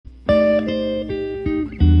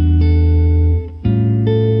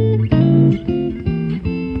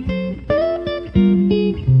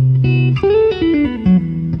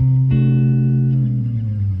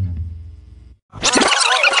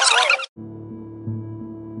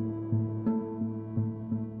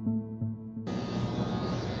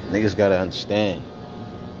Niggas gotta understand.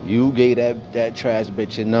 You gave that trash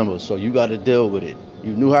bitch your number, so you gotta deal with it.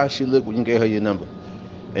 You knew how she looked when you gave her your number.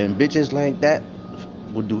 And bitches like that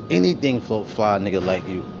will do anything for a fly nigga like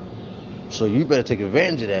you. So you better take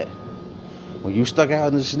advantage of that. When you stuck out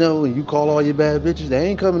in the snow and you call all your bad bitches, they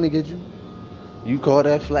ain't coming to get you. You call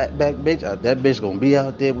that flat back bitch, that bitch gonna be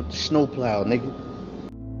out there with the snowplow, nigga.